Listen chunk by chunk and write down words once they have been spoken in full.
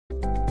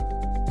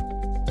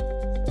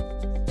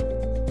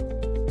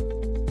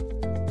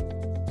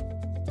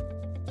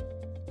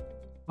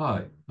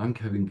Hi, I'm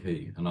Kevin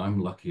Key, and I'm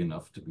lucky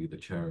enough to be the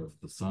chair of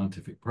the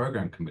Scientific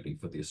Program Committee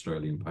for the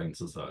Australian Pain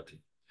Society.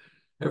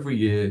 Every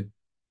year,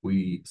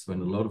 we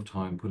spend a lot of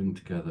time putting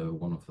together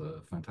one of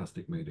the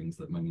fantastic meetings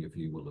that many of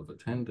you will have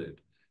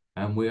attended,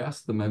 and we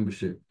ask the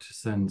membership to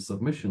send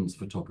submissions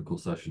for topical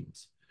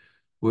sessions.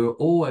 We're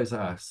always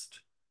asked,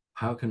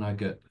 how can I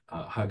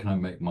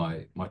make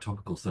my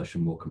topical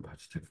session more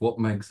competitive? What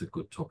makes a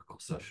good topical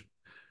session?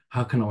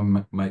 How can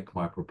I make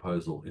my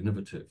proposal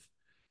innovative?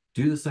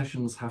 Do the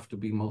sessions have to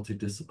be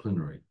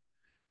multidisciplinary?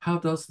 How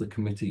does the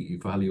committee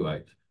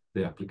evaluate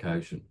the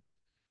application?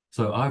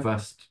 So I've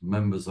asked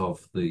members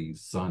of the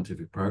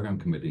Scientific Program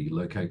Committee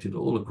located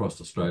all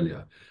across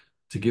Australia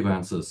to give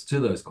answers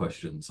to those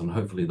questions, and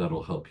hopefully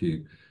that'll help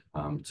you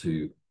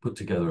to put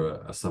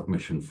together a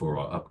submission for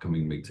our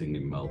upcoming meeting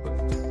in Melbourne.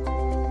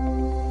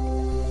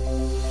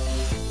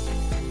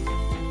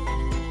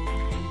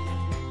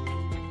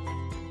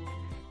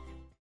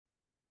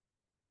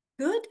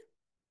 Good?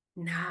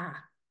 Nah,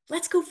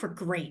 let's go for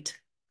great.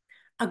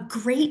 A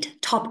great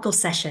topical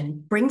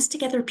session brings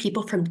together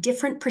people from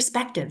different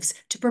perspectives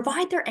to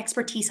provide their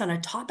expertise on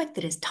a topic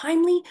that is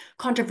timely,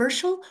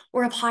 controversial,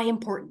 or of high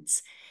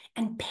importance,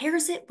 and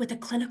pairs it with a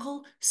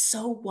clinical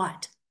so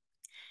what.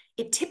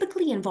 It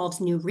typically involves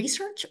new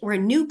research or a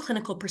new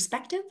clinical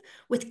perspective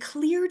with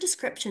clear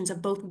descriptions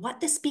of both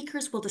what the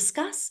speakers will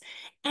discuss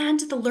and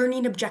the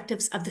learning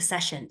objectives of the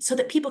session so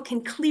that people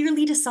can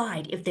clearly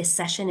decide if this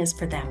session is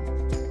for them.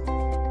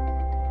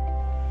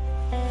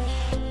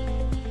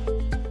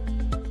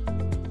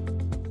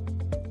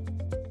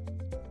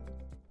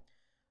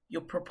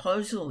 Your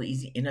proposal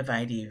is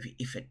innovative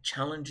if it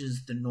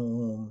challenges the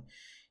norm,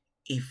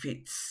 if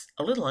it's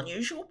a little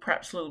unusual,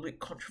 perhaps a little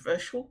bit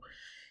controversial.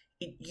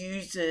 It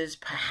uses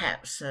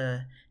perhaps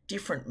a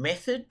different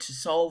method to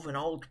solve an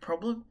old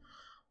problem,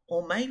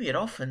 or maybe it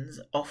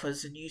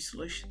offers a new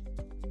solution.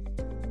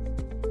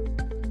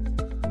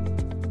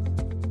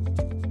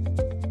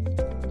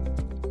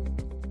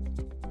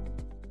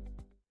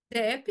 The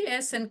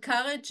APS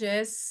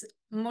encourages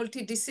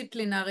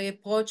multidisciplinary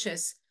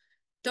approaches.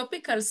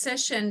 Topical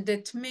sessions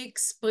that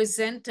mix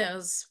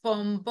presenters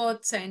from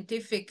both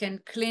scientific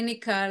and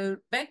clinical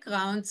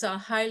backgrounds are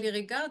highly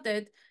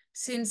regarded,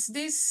 since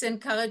this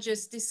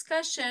encourages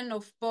discussion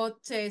of both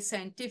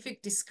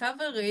scientific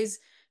discoveries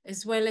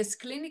as well as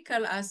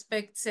clinical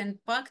aspects and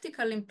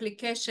practical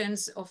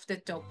implications of the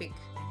topic.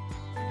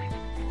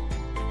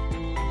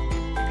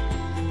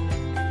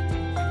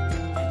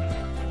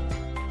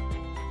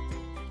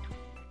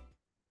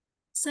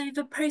 So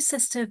the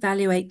process to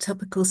evaluate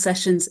topical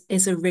sessions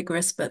is a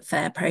rigorous but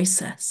fair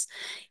process.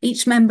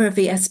 Each member of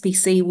the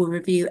SPC will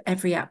review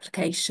every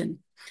application.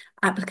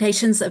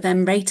 Applications are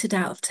then rated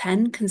out of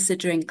 10,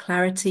 considering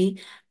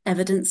clarity,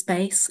 evidence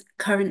base,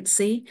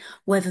 currency,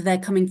 whether they're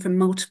coming from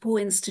multiple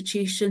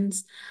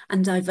institutions,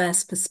 and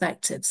diverse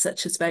perspectives,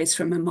 such as those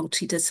from a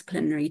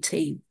multidisciplinary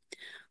team.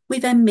 We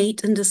then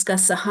meet and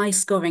discuss the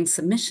high-scoring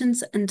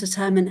submissions and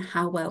determine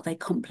how well they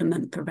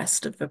complement the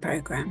rest of the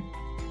programme.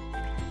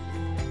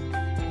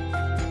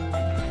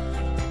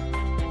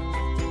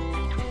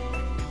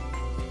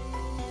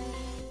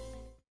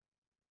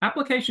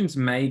 Applications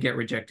may get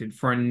rejected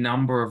for a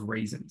number of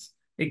reasons.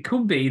 It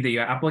could be that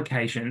your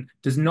application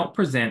does not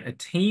present a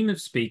team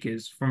of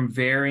speakers from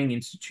varying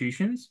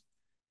institutions,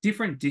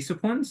 different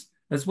disciplines,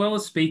 as well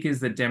as speakers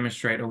that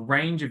demonstrate a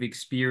range of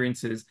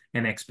experiences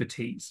and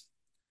expertise.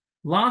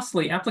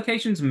 Lastly,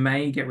 applications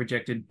may get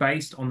rejected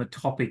based on the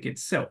topic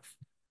itself.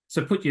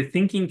 So put your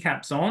thinking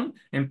caps on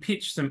and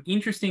pitch some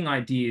interesting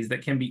ideas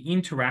that can be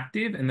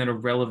interactive and that are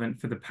relevant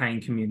for the pain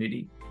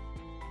community.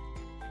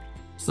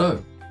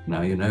 So,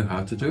 now you know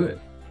how to do it.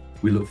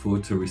 We look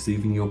forward to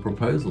receiving your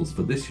proposals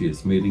for this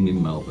year's meeting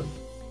in Melbourne.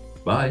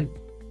 Bye.